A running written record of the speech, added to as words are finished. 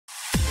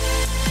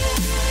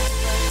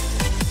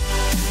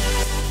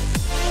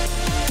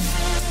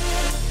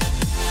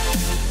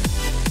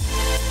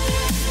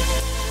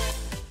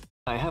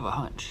I have a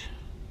hunch.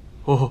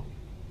 Whoa,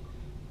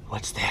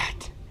 what's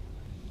that?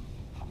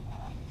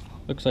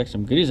 Looks like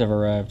some goodies have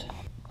arrived.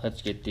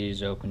 Let's get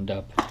these opened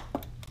up.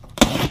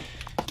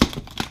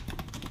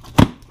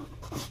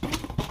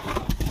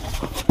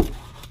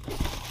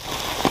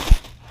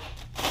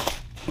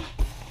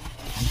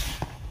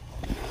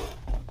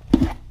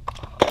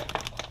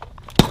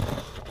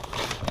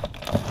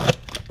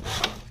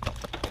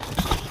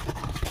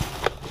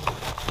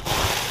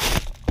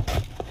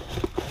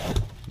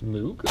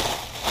 Moog.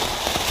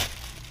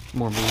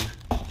 More Moog.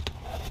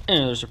 And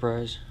another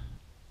surprise.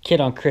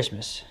 Kit on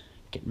Christmas.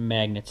 Getting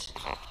magnets.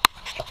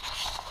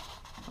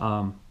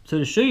 So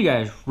to show you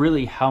guys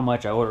really how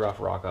much I order off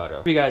Rockauto.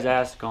 If you guys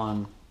ask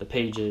on the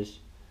pages,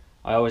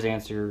 I always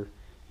answer,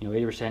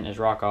 80% is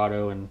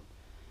Rockauto and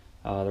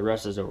the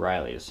rest is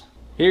O'Reilly's.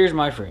 Here's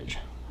my fridge.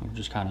 I'll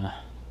just kind of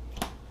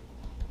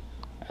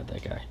add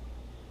that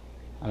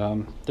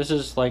guy. This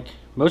is like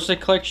mostly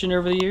collection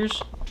over the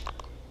years.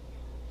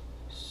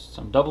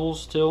 Some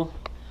doubles still.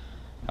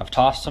 I've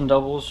tossed some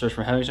doubles just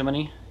from having so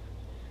many.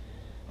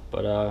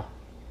 But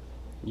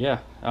yeah,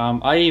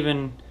 I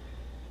even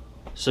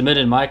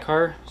submitted my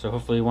car, so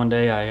hopefully one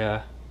day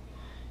I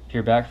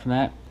hear back from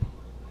that.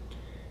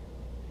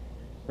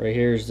 Right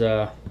here's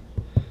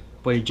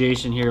buddy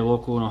Jason here,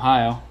 local in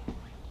Ohio.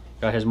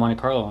 Got his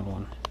Monte Carlo on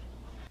one.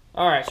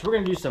 Alright, so we're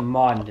gonna do some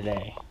modding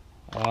today.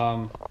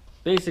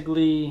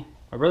 Basically,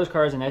 my brother's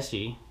car is an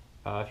SE.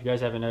 If you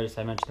guys haven't noticed,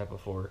 I mentioned that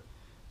before.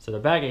 So the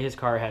back of his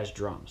car has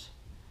drums.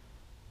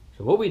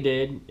 So what we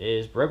did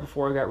is, right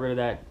before I got rid of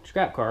that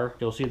scrap car,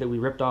 you'll see that we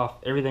ripped off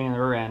everything in the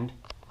rear end.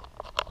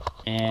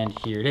 And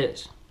here it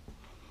is.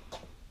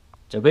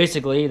 So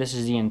basically, this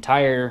is the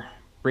entire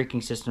braking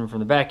system from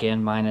the back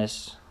end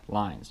minus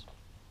lines.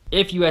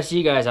 If you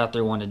SE guys out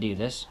there want to do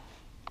this,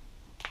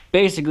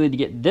 basically to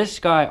get this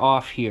guy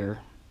off here,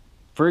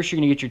 first you're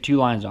going to get your two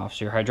lines off.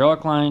 So your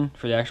hydraulic line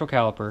for the actual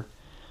caliper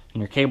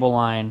and your cable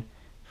line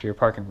for your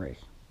parking brake.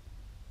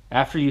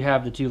 After you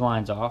have the two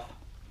lines off,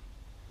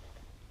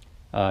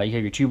 you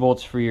have your two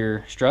bolts for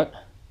your strut.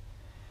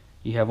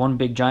 You have one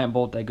big giant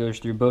bolt that goes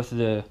through both of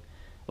the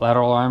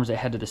lateral arms that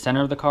head to the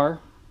center of the car.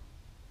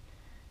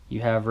 You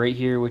have right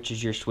here, which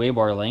is your sway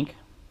bar link.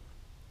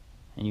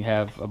 And you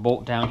have a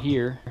bolt down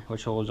here,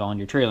 which holds on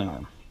your trailing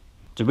arm.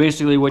 So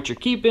basically what you're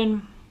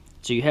keeping,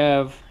 so you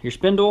have your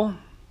spindle,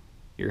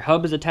 your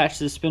hub is attached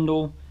to the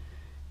spindle,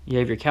 you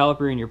have your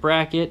caliper and your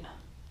bracket,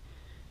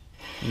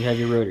 and you have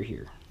your rotor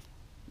here.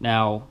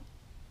 Now,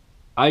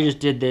 I just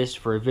did this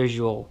for a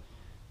visual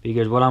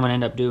because what I'm going to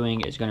end up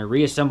doing is going to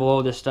reassemble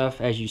all this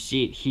stuff as you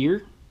see it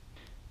here,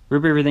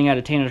 rip everything out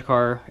of Tanner's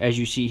car as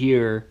you see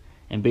here,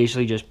 and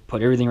basically just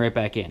put everything right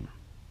back in.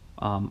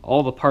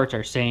 All the parts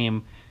are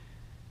same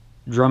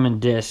drum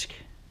and disc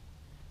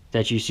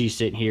that you see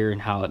sitting here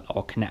and how it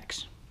all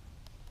connects.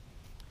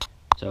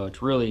 So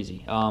it's real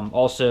easy.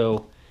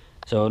 Also,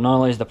 so not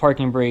only is the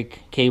parking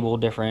brake cable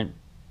different,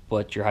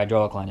 but your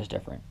hydraulic line is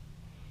different.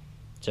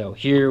 So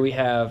here we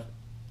have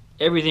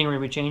everything we're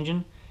going to be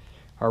changing.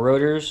 Our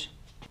rotors,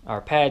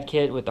 our pad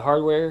kit with the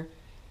hardware.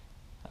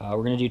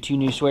 We're going to do two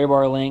new sway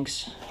bar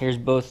links. Here's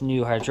both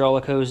new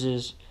hydraulic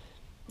hoses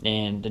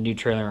and the new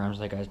trailer arms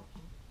like I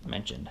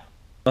mentioned.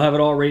 We'll have it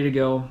all ready to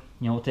go.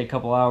 We'll take a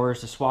couple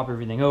hours to swap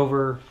everything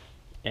over,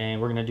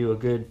 and we're going to do a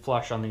good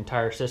flush on the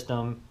entire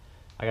system.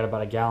 I got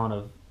about a gallon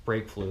of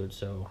brake fluid,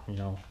 so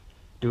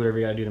do whatever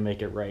you got to do to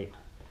make it right.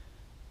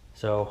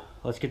 So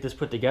let's get this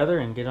put together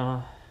and get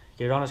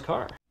it on his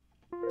car.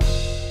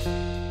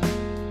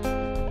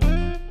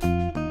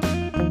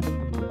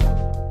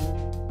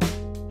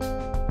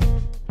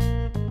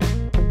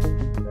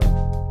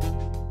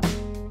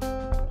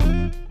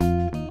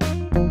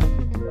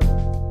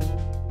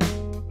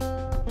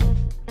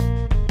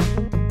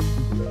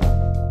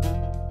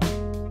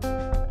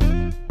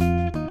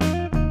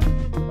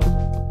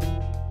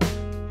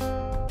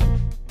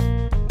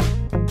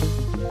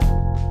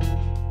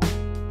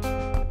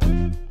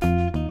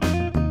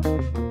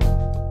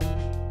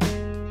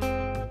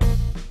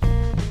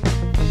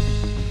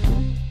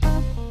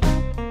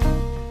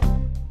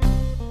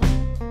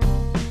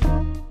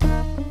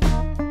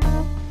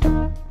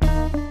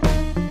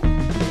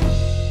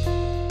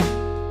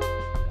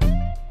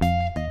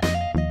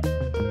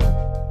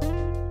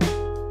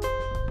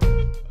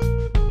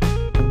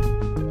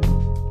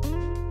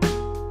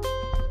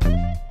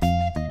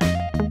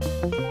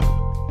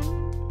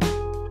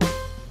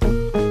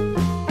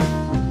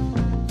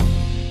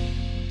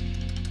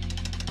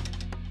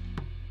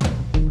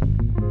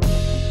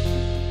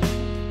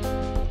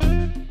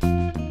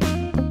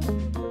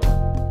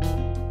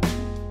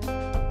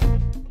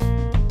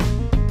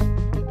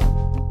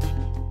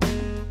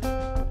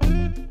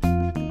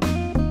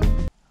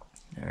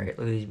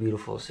 Look at these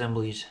beautiful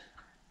assemblies,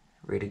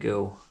 ready to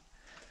go.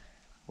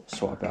 We'll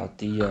swap out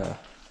the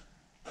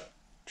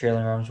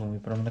trailing arms when we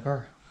put them in the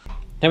car.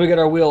 Then we got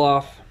our wheel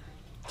off.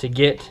 To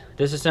get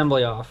this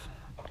assembly off,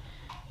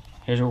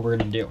 here's what we're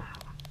gonna do.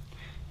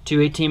 Two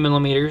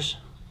 18mm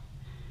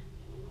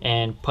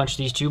and punch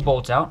these two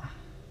bolts out.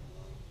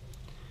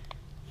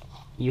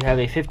 you have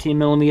a 15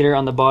 millimeter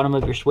on the bottom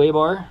of your sway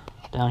bar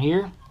down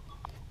here.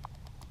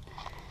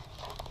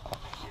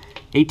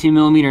 18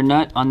 millimeter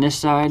nut on this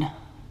side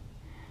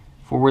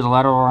for where the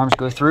lateral arms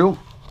go through,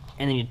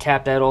 and then you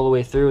tap that all the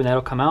way through and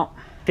that'll come out.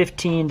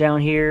 15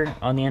 down here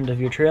on the end of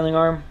your trailing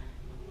arm.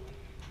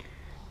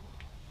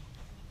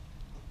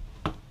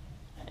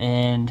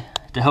 And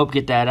to help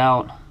get that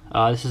out,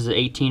 this is an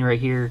 18 right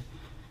here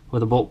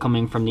with a bolt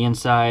coming from the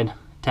inside.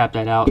 Tap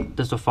that out.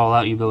 This will fall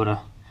out. You'll be able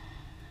to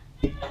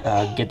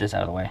get this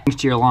out of the way.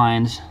 Thanks to your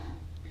lines.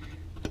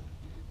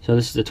 So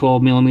this is a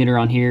 12 millimeter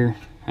on here.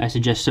 I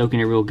suggest soaking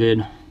it real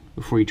good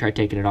before you try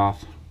taking it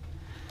off,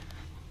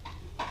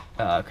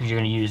 because you're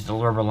going to use the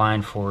rubber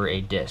line for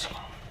a disc.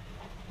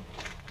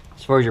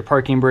 As far as your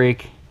parking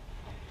brake,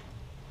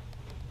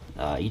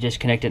 you just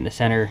connect it in the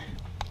center,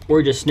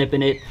 or just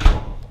snipping it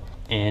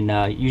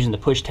and using the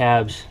push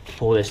tabs to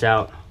pull this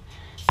out,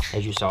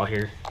 as you saw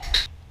here.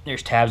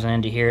 There's tabs on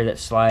into here that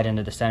slide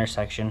into the center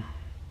section.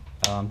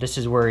 This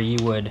is where you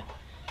would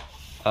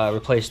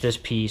replace this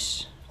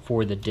piece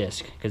for the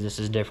disc, because this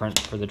is different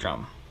for the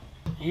drum.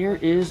 Here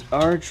is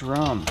our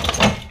drum.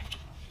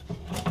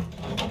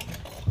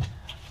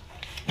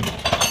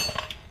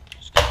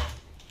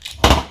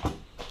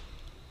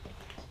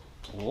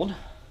 Old.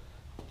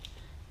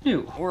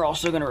 New. We're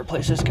also going to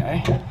replace this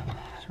guy. So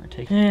we're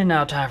taking. And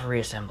now time for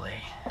reassembly.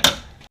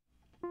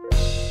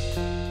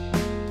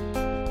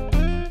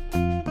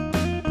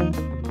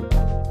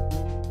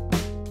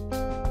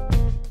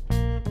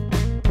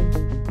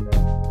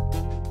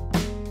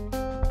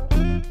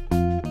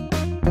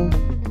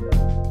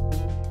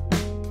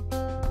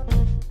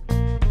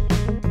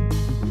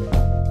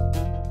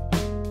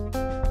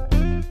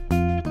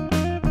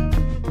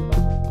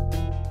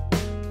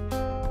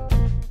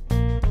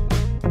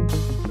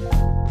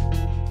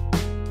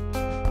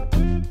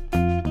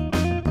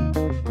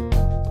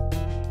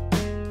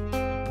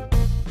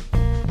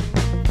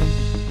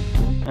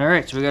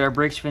 Alright, so we got our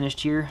brakes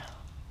finished here.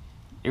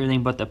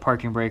 Everything but the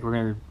parking brake. We're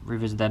going to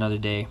revisit that another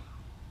day.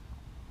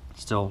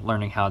 Still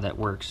learning how that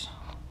works.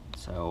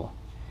 So,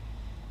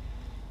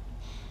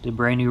 did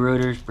brand new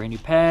rotors, brand new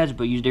pads,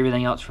 but used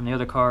everything else from the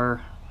other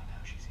car.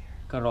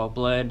 Got it all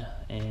bled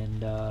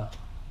and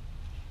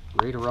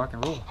ready to rock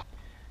and roll.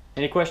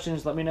 Any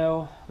questions, let me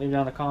know. Leave them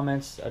down in the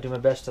comments. I'll do my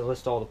best to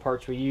list all the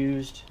parts we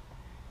used,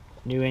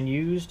 new and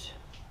used.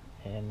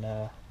 And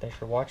thanks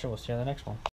for watching. We'll see you on the next one.